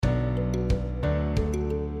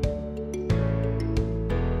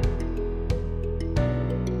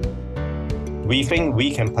we think we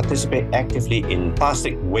can participate actively in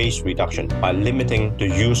plastic waste reduction by limiting the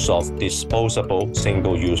use of disposable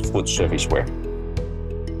single-use food serviceware.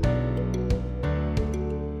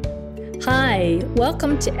 Hi,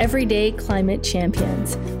 welcome to Everyday Climate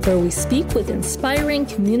Champions, where we speak with inspiring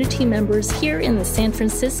community members here in the San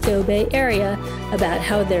Francisco Bay Area about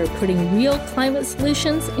how they're putting real climate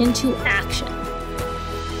solutions into action.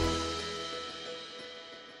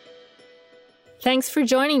 Thanks for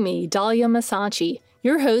joining me, Dahlia Masachi,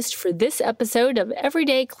 your host for this episode of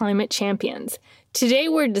Everyday Climate Champions. Today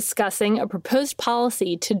we're discussing a proposed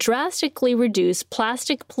policy to drastically reduce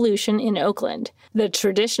plastic pollution in Oakland, the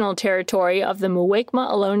traditional territory of the Muwekma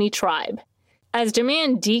Ohlone tribe. As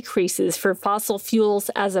demand decreases for fossil fuels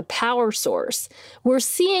as a power source, we're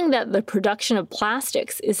seeing that the production of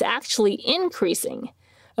plastics is actually increasing.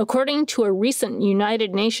 According to a recent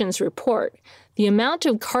United Nations report, the amount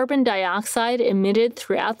of carbon dioxide emitted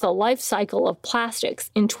throughout the life cycle of plastics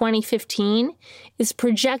in 2015 is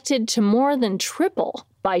projected to more than triple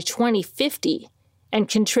by 2050 and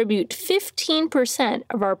contribute 15%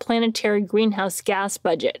 of our planetary greenhouse gas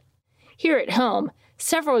budget. Here at home,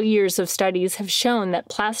 several years of studies have shown that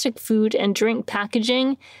plastic food and drink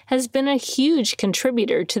packaging has been a huge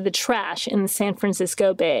contributor to the trash in the San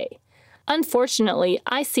Francisco Bay. Unfortunately,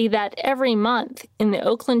 I see that every month in the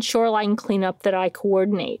Oakland shoreline cleanup that I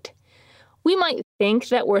coordinate. We might think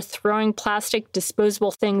that we're throwing plastic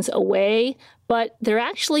disposable things away, but there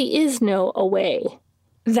actually is no away.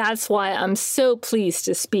 That's why I'm so pleased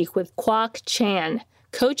to speak with Kwok Chan,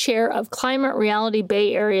 co-chair of Climate Reality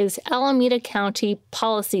Bay Area's Alameda County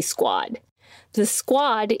Policy Squad. The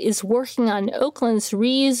squad is working on Oakland's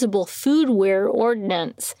reusable foodware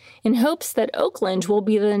ordinance in hopes that Oakland will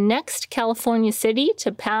be the next California city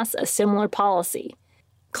to pass a similar policy.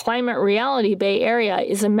 Climate Reality Bay Area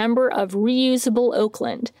is a member of Reusable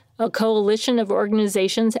Oakland, a coalition of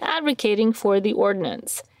organizations advocating for the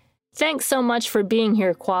ordinance. Thanks so much for being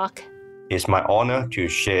here, Kwok. It's my honor to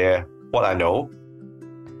share what I know.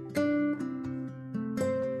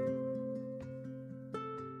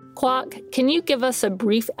 Kwok, can you give us a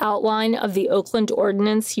brief outline of the Oakland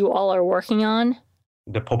ordinance you all are working on?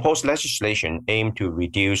 The proposed legislation aims to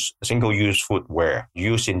reduce single-use foodware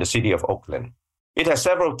used in the city of Oakland. It has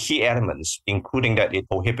several key elements, including that it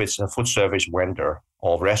prohibits a food service vendor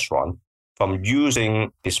or restaurant from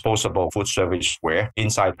using disposable food serviceware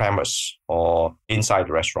inside premise or inside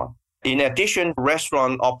the restaurant. In addition,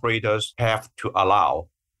 restaurant operators have to allow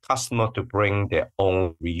customers to bring their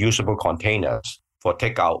own reusable containers for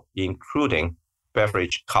takeout, including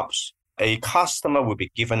beverage cups. A customer will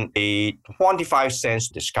be given a 25 cents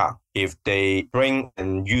discount if they bring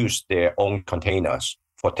and use their own containers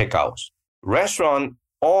for takeouts. Restaurants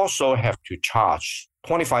also have to charge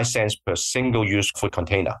 25 cents per single-use food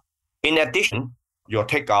container. In addition, your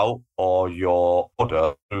takeout or your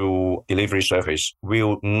order through delivery service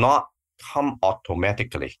will not come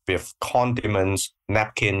automatically with condiments,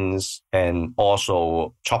 napkins, and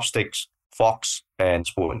also chopsticks, forks, and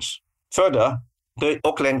spoons. Further, the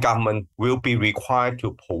Oakland government will be required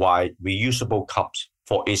to provide reusable cups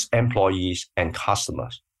for its employees and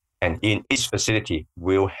customers. And in each facility,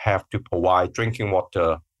 will have to provide drinking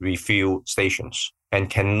water refill stations and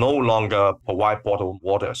can no longer provide bottled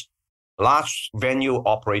waters. Large venue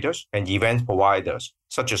operators and event providers,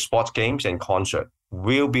 such as sports games and concerts,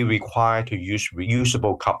 will be required to use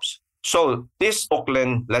reusable cups. So this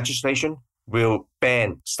Oakland legislation will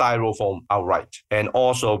ban styrofoam outright and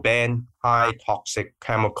also ban high toxic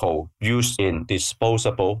chemical used in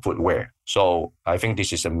disposable foodware. So I think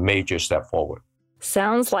this is a major step forward.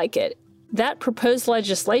 Sounds like it. That proposed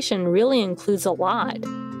legislation really includes a lot.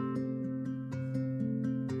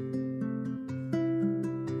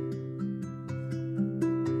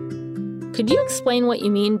 Could you explain what you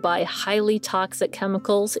mean by highly toxic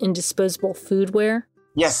chemicals in disposable foodware?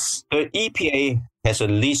 Yes, the EPA has a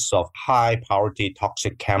list of high-priority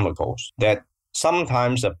toxic chemicals that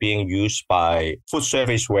sometimes are being used by food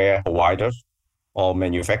serviceware providers or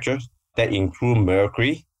manufacturers that include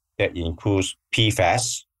mercury, that includes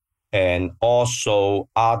PFAS, and also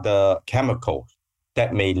other chemicals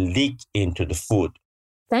that may leak into the food.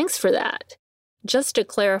 Thanks for that. Just to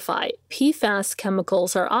clarify, PFAS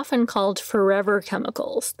chemicals are often called forever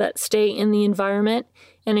chemicals that stay in the environment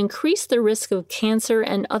and increase the risk of cancer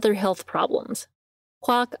and other health problems.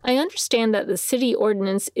 Kwok, I understand that the city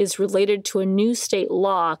ordinance is related to a new state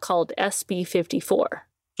law called SB 54.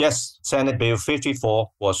 Yes, Senate Bill 54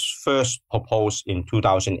 was first proposed in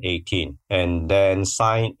 2018 and then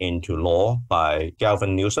signed into law by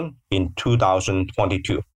Gavin Newsom in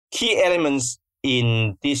 2022. Key elements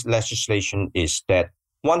in this legislation is that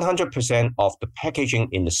 100% of the packaging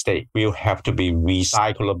in the state will have to be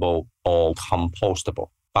recyclable or compostable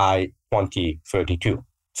by 2032.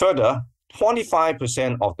 Further,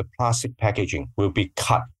 25% of the plastic packaging will be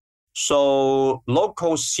cut. So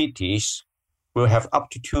local cities will have up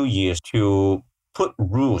to 2 years to put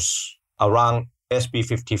rules around SB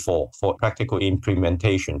 54 for practical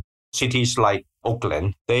implementation. Cities like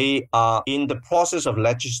Oakland, they are in the process of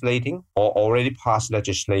legislating or already passed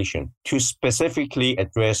legislation to specifically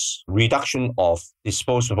address reduction of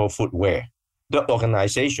disposable footwear. The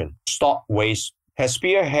organization, Stop Waste, has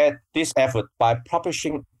spearheaded this effort by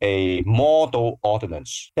publishing a model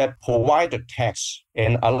ordinance that provides the text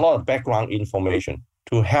and a lot of background information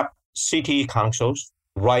to help city councils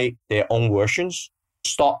write their own versions.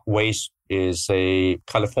 Stop Waste is a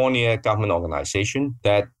California government organization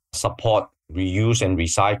that support reuse and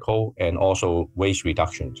recycle and also waste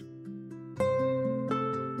reduction.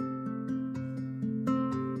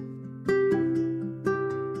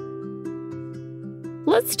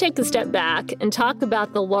 Let's take a step back and talk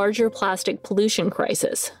about the larger plastic pollution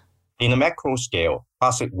crisis. In a macro scale,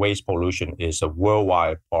 plastic waste pollution is a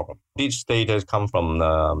worldwide problem. These data come from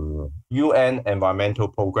the UN Environmental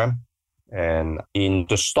Program, and in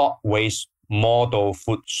the Stop Waste Model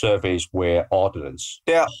Food Surveys-Ware Ordinance,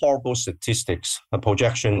 there are horrible statistics,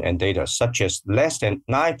 projection, and data, such as less than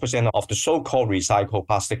 9% of the so-called recycled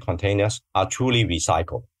plastic containers are truly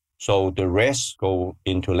recycled. So the rest go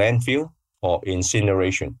into landfill or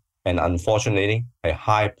incineration, and unfortunately, a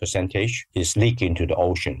high percentage is leaked into the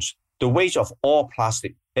oceans. The waste of all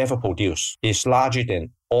plastic ever produced is larger than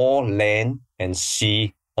all land and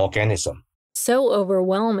sea organisms. So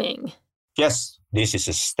overwhelming. Yes, this is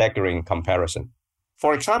a staggering comparison.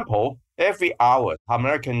 For example, every hour,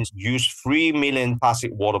 Americans use 3 million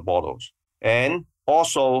plastic water bottles. And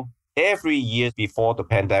also, every year before the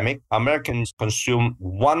pandemic, Americans consume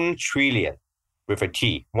 1 trillion, with a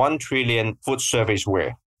T, 1 trillion food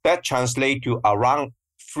serviceware. That translates to around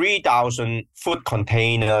 3,000 food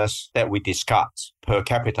containers that we discard per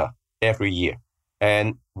capita every year.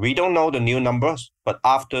 And we don't know the new numbers, but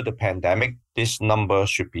after the pandemic, this number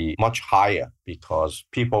should be much higher because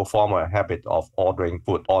people form a habit of ordering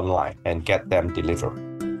food online and get them delivered.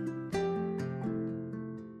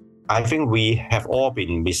 I think we have all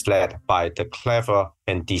been misled by the clever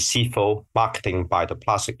and deceitful marketing by the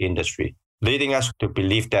plastic industry, leading us to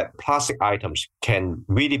believe that plastic items can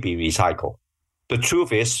really be recycled. The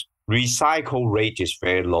truth is, recycle rate is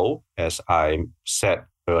very low, as I said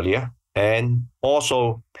earlier, and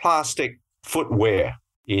also plastic footwear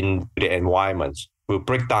in the environment will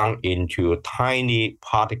break down into tiny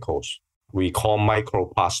particles we call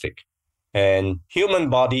microplastic. And human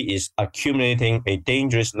body is accumulating a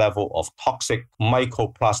dangerous level of toxic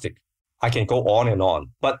microplastic. I can go on and on.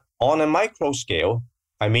 But on a micro scale,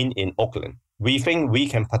 I mean in Oakland, we think we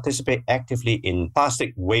can participate actively in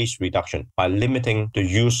plastic waste reduction by limiting the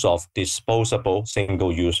use of disposable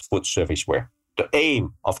single-use food serviceware. The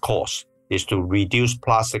aim, of course, is to reduce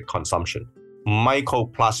plastic consumption,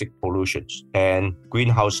 microplastic pollutions, and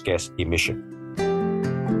greenhouse gas emission.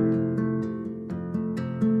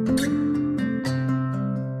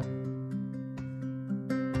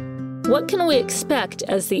 What can we expect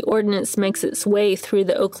as the ordinance makes its way through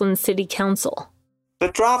the Oakland City Council? The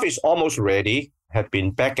draft is almost ready, have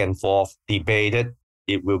been back and forth debated.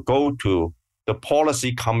 It will go to the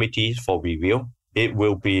policy committee for review. It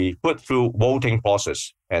will be put through voting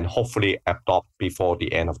process and hopefully adopted before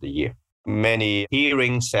the end of the year. Many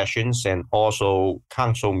hearing sessions and also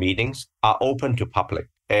council meetings are open to public.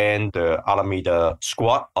 And the Alameda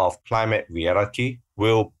Squad of Climate Reality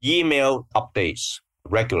will email updates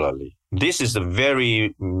regularly. This is a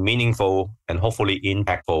very meaningful and hopefully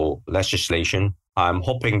impactful legislation. I'm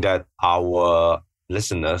hoping that our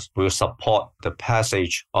listeners will support the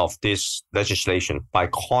passage of this legislation by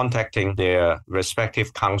contacting their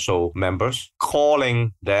respective council members,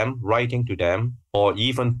 calling them, writing to them, or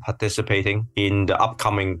even participating in the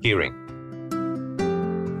upcoming hearing.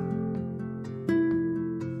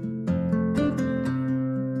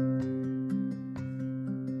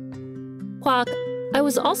 Kwok, I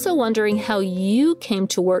was also wondering how you came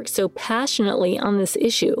to work so passionately on this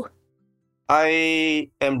issue. I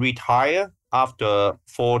am retired after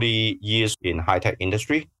 40 years in high-tech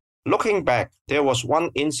industry. Looking back, there was one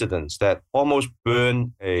incident that almost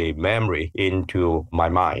burned a memory into my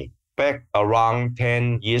mind. Back around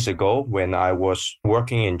 10 years ago, when I was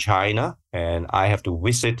working in China and I have to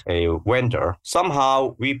visit a vendor,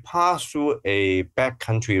 somehow we passed through a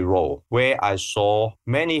backcountry road where I saw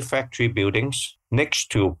many factory buildings next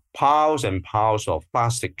to piles and piles of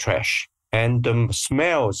plastic trash. And the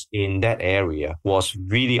smells in that area was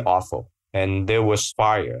really awful. And there was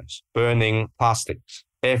fires, burning plastics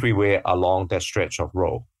everywhere along that stretch of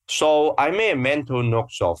road. So I made a mental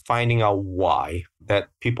note of finding out why that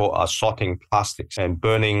people are sorting plastics and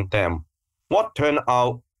burning them. What turned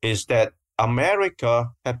out is that America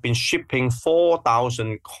had been shipping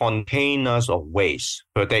 4,000 containers of waste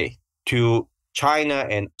per day to China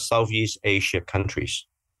and Southeast Asia countries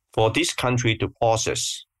for this country to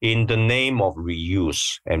process in the name of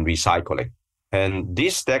reuse and recycling. And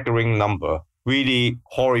this staggering number really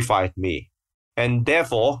horrified me. And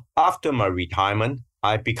therefore, after my retirement,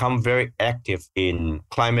 I become very active in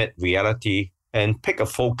climate reality and pick a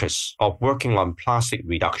focus of working on plastic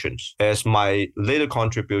reductions as my little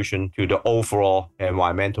contribution to the overall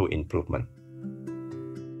environmental improvement.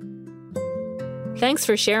 Thanks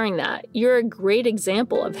for sharing that. You're a great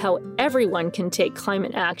example of how everyone can take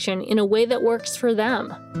climate action in a way that works for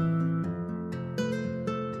them.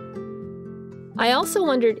 I also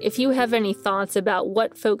wondered if you have any thoughts about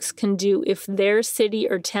what folks can do if their city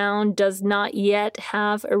or town does not yet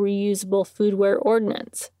have a reusable foodware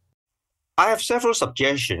ordinance. I have several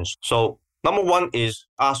suggestions. So, number one is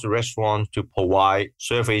ask the restaurant to provide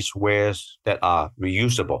servicewares that are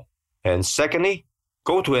reusable. And secondly,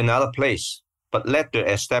 go to another place, but let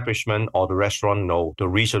the establishment or the restaurant know the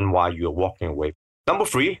reason why you're walking away. Number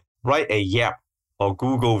three, write a Yelp or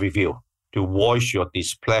Google review to voice your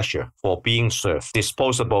displeasure for being served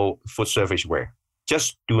disposable food serviceware.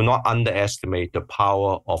 Just do not underestimate the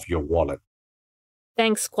power of your wallet.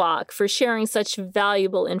 Thanks, Kwok, for sharing such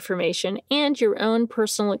valuable information and your own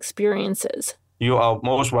personal experiences. You are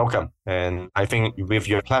most welcome. And I think with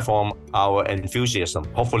your platform, our enthusiasm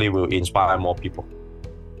hopefully will inspire more people.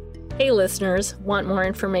 Hey listeners, want more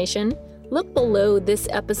information? Look below this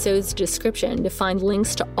episode's description to find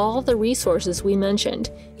links to all the resources we mentioned,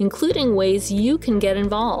 including ways you can get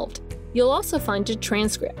involved. You'll also find a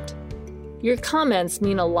transcript. Your comments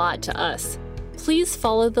mean a lot to us. Please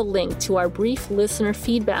follow the link to our brief listener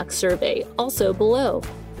feedback survey also below.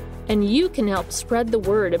 And you can help spread the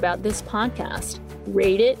word about this podcast.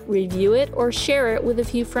 Rate it, review it, or share it with a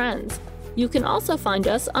few friends. You can also find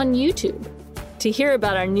us on YouTube. To hear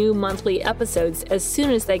about our new monthly episodes as soon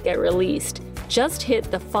as they get released, just hit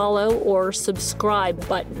the follow or subscribe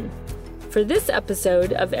button. For this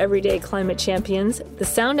episode of Everyday Climate Champions, the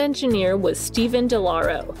sound engineer was Stephen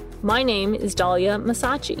DeLauro. My name is Dahlia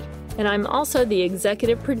Masachi, and I'm also the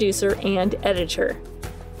executive producer and editor.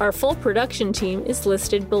 Our full production team is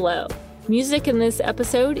listed below. Music in this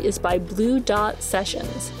episode is by Blue Dot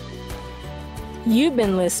Sessions. You've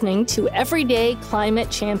been listening to Everyday Climate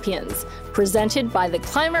Champions, presented by the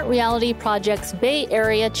Climate Reality Project's Bay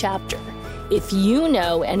Area chapter. If you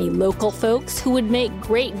know any local folks who would make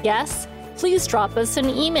great guests, please drop us an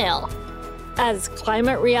email. As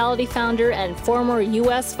Climate Reality founder and former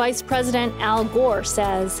U.S. Vice President Al Gore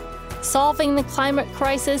says, solving the climate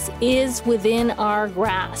crisis is within our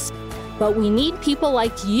grasp, but we need people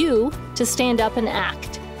like you to stand up and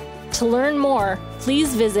act. To learn more,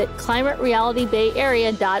 please visit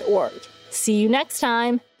climaterealitybayarea.org. See you next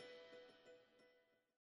time.